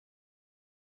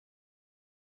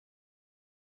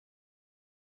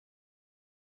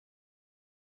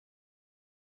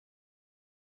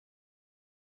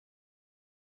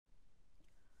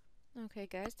Okay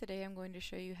guys, today I'm going to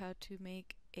show you how to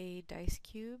make a dice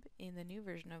cube in the new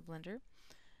version of Blender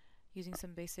using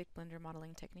some basic Blender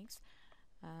modeling techniques.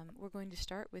 We're going to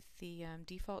start with the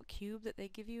default cube that they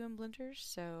give you in Blender,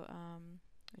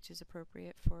 which is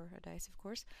appropriate for a dice, of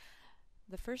course.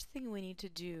 The first thing we need to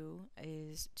do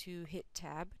is to hit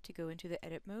Tab to go into the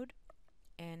edit mode,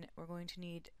 and we're going to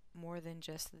need more than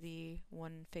just the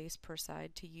one face per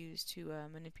side to use to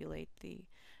manipulate the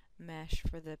mesh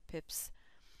for the pips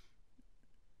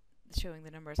showing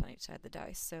the numbers on each side of the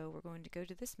dice. So we're going to go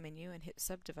to this menu and hit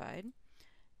subdivide,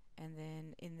 and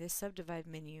then in this subdivide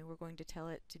menu we're going to tell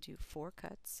it to do 4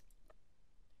 cuts,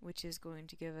 which is going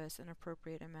to give us an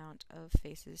appropriate amount of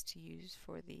faces to use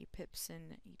for the pips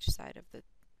in each side of the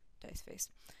dice face.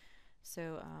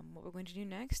 So what we're going to do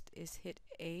next is hit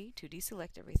A to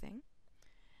deselect everything,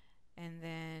 and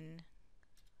then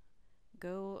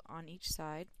go on each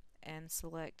side and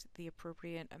select the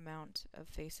appropriate amount of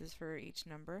faces for each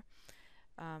number.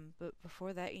 But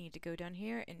before that, you need to go down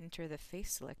here and enter the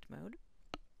face select mode.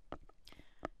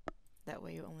 That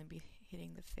way you'll only be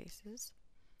hitting the faces.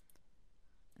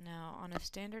 Now on a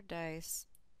standard dice,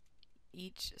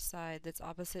 each side that's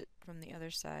opposite from the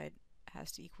other side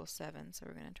has to equal 7, so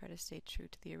we're going to try to stay true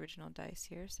to the original dice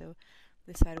here. So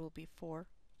this side will be 4,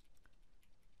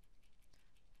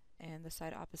 and the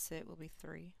side opposite will be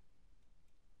 3.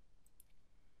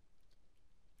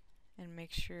 And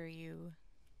make sure you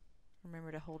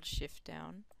remember to hold shift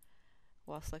down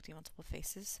while selecting multiple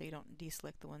faces so you don't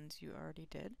deselect the ones you already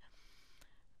did.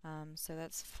 So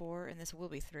that's 4, and this will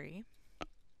be 3.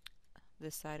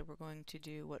 This side we're going to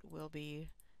do what will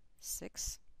be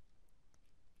 6,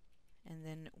 and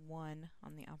then 1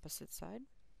 on the opposite side.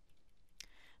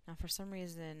 Now for some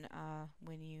reason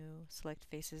when you select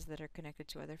faces that are connected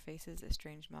to other faces, a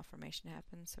strange malformation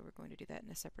happens, so we're going to do that in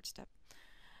a separate step.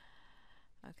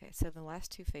 Okay, so the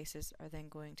last 2 faces are then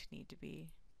going to need to be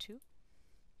 2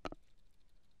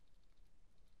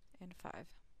 and 5.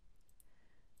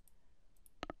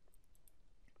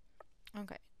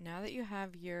 Okay, now that you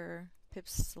have your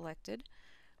pips selected,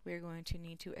 we're going to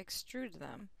need to extrude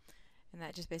them, and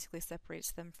that just basically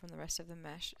separates them from the rest of the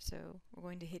mesh. So we're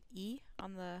going to hit E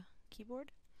on the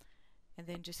keyboard, and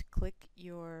then just click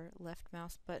your left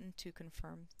mouse button to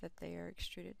confirm that they are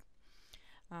extruded.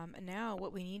 And now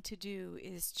what we need to do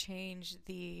is change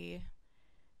the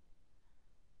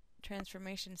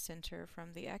transformation center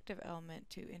from the active element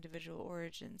to individual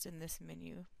origins in this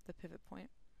menu, the pivot point.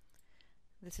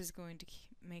 This is going to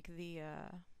make the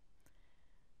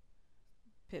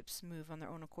pips move on their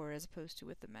own accord as opposed to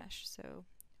with the mesh. So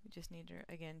we just need to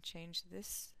again change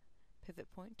this pivot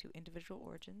point to individual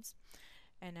origins.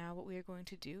 And now what we are going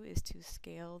to do is to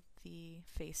scale the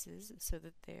faces so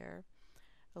that they're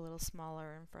a little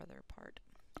smaller and further apart.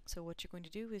 So what you're going to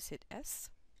do is hit S,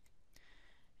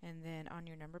 and then on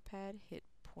your number pad hit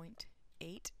 0.8,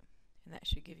 and that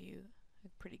should give you a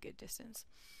pretty good distance.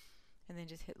 And then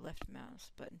just hit left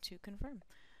mouse button to confirm.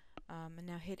 And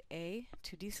now hit A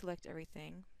to deselect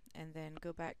everything, and then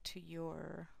go back to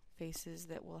your faces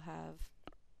that will have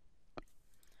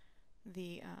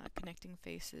the connecting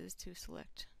faces to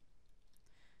select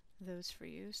those for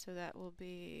you. So that will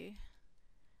be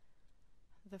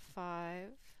the 5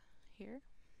 here,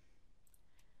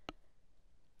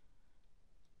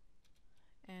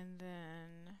 and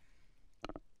then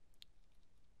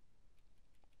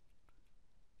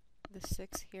the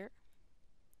 6 here,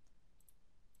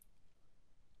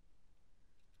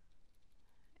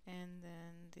 and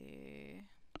then the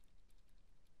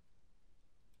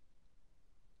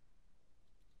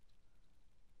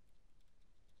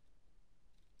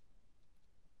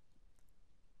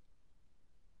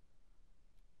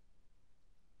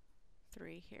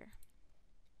 3 here.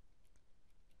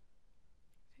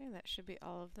 Okay, that should be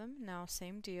all of them. Now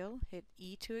same deal, hit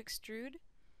E to extrude,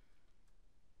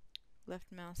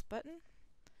 left mouse button,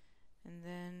 and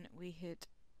then we hit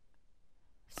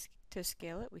to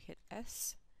scale it, we hit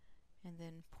S, and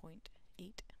then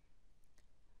 0.8,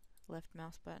 left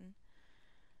mouse button.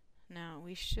 Now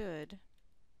we should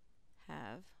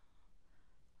have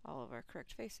all of our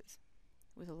correct faces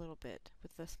with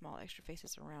the small extra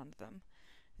faces around them.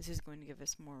 This is going to give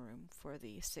us more room for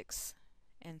the 6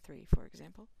 and 3, for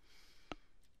example.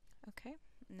 Okay,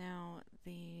 now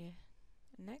the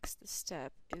next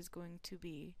step is going to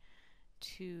be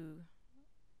to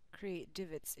create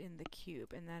divots in the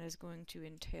cube, and that is going to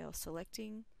entail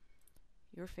selecting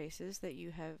your faces that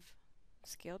you have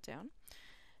scaled down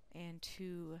and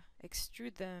to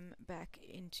extrude them back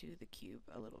into the cube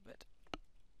a little bit.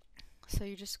 So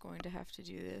you're just going to have to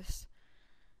do this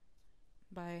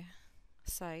by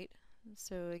sight.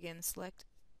 So again, select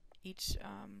each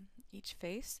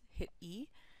face, hit E,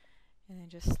 and then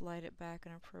just slide it back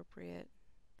an appropriate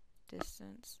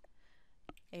distance.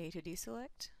 A to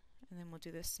deselect, and then we'll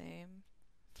do the same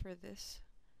for this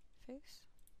face.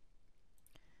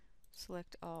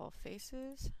 Select all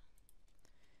faces,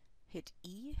 hit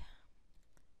E,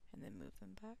 and then move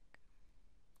them back.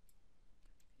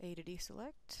 A to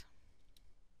deselect.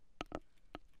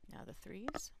 Now the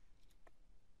threes.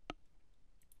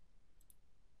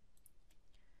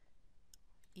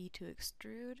 E to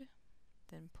extrude,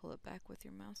 then pull it back with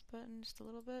your mouse button just a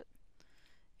little bit.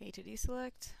 A to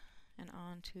deselect, and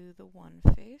on to the one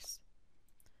face.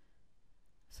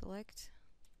 Select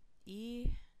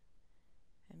E,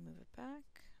 and move it back.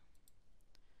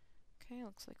 Okay,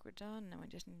 looks like we're done. Now we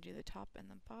just need to do the top and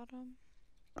the bottom.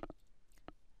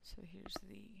 So here's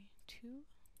the 2,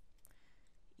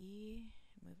 E,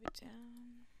 move it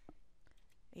down,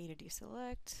 A to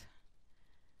deselect,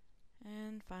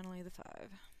 and finally the 5.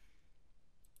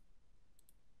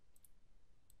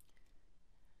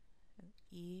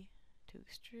 E to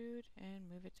extrude and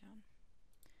move it down.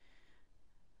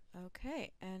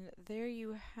 Okay, and there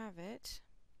you have it.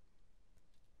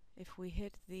 If we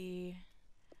hit the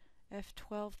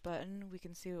F12 button, we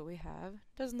can see what we have.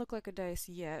 Doesn't look like a dice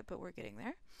yet, but we're getting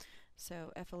there.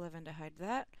 So F11 to hide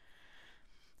that.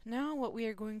 Now what we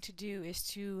are going to do is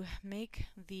to make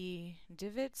the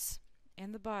divots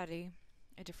and the body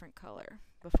a different color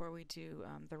before we do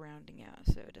the rounding out,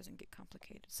 so it doesn't get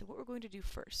complicated. So what we're going to do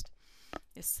first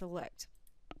is select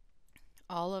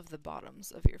all of the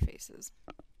bottoms of your faces.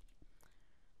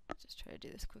 Just try to do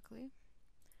this quickly.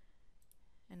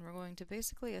 And we're going to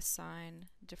basically assign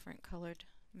different colored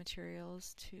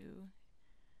materials to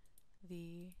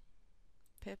the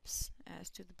pips as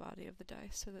to the body of the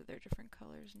dice so that they're different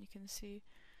colors and you can see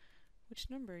which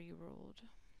number you rolled.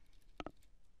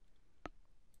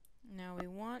 Now we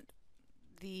want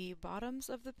the bottoms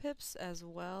of the pips as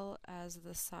well as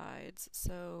the sides,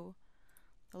 so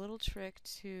a little trick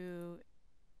to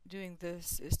doing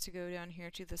this is to go down here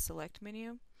to the select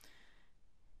menu,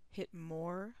 hit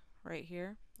more right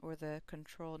here, or the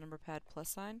control number pad plus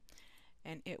sign,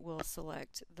 and it will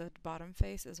select the bottom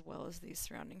face as well as these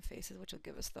surrounding faces, which will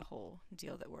give us the whole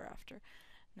deal that we're after.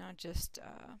 Now just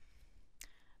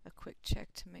a quick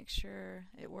check to make sure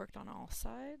it worked on all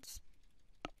sides.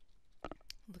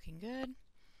 Looking good.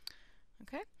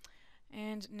 Okay,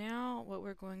 and now what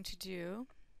we're going to do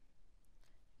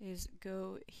is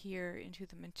go here into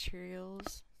the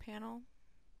materials panel,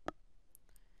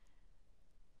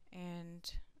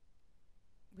 and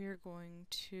we're going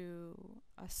to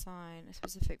assign a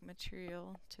specific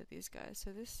material to these guys.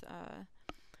 So this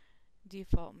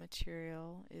default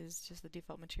material is just the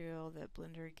default material that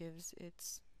Blender gives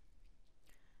its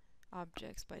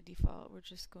objects by default. We're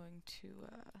just going to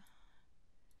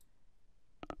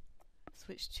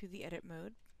switch to the edit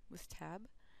mode with tab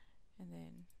and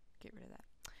then get rid of that.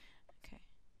 Okay,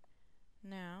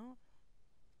 now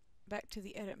back to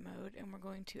the edit mode, and we're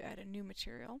going to add a new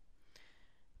material.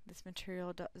 This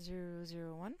material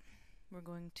 .001, we're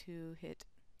going to hit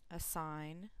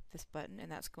assign this button,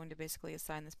 and that's going to basically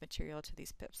assign this material to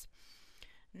these pips.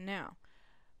 Now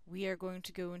we are going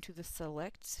to go into the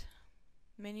select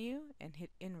menu and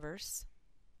hit inverse.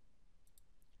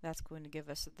 That's going to give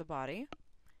us the body.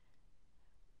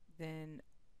 Then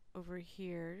over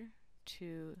here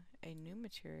to a new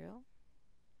material,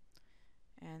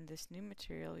 and this new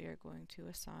material we are going to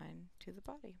assign to the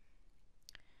body.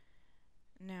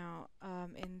 Now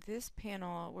in this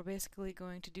panel we're basically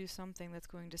going to do something that's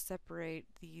going to separate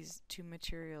these two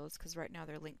materials, because right now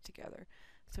they're linked together.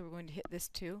 So we're going to hit this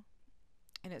 2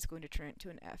 and it's going to turn it to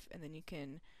an F, and then you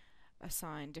can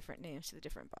assign different names to the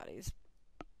different bodies.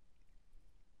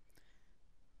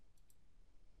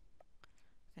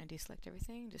 I'm going to deselect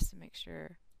everything just to make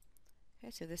sure.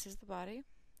 Okay, so this is the body,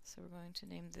 so we're going to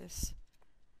name this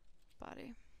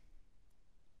body.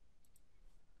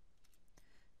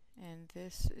 And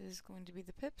this is going to be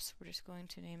the pips. We're just going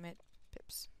to name it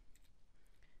pips.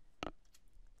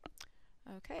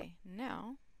 Okay,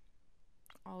 now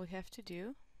all we have to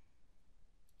do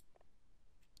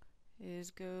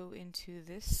is go into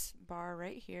this bar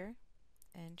right here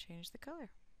and change the color.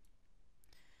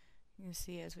 You can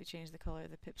see as we change the color,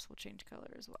 the pips will change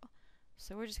color as well.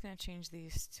 So we're just going to change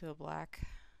these to a black,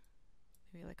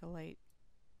 maybe like a light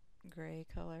gray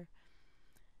color.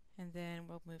 And then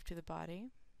we'll move to the body,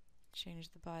 change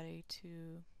the body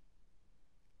to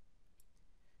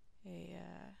a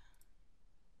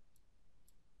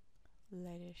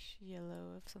lightish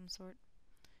yellow of some sort.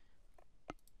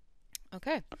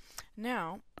 Okay,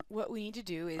 now what we need to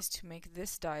do is to make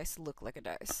this dice look like a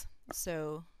dice.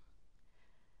 So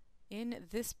in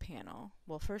this panel,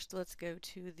 well, first let's go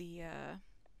to the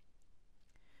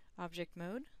object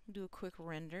mode, do a quick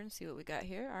render and see what we got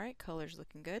here. Alright, color's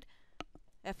looking good.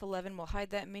 F11 will hide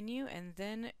that menu, and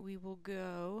then we will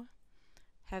go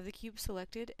have the cube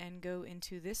selected and go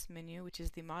into this menu, which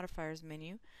is the modifiers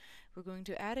menu. We're going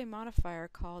to add a modifier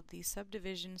called the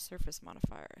subdivision surface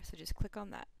modifier. So just click on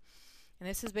that. And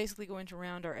this is basically going to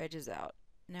round our edges out.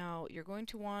 Now you're going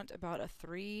to want about a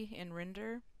 3 in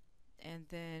render, and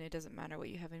then it doesn't matter what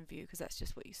you have in view because that's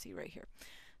just what you see right here.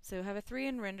 So have a 3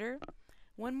 in render.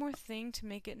 One more thing to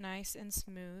make it nice and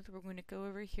smooth, we're going to go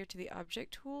over here to the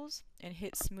object tools and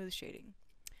hit smooth shading.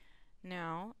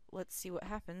 Now let's see what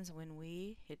happens when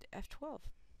we hit F12.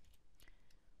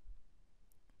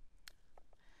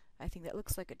 I think that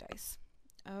looks like a dice.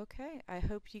 Okay, I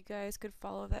hope you guys could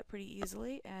follow that pretty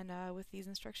easily, and with these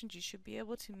instructions you should be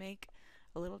able to make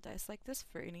a little dice like this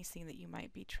for any scene that you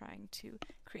might be trying to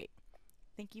create.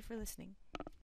 Thank you for listening.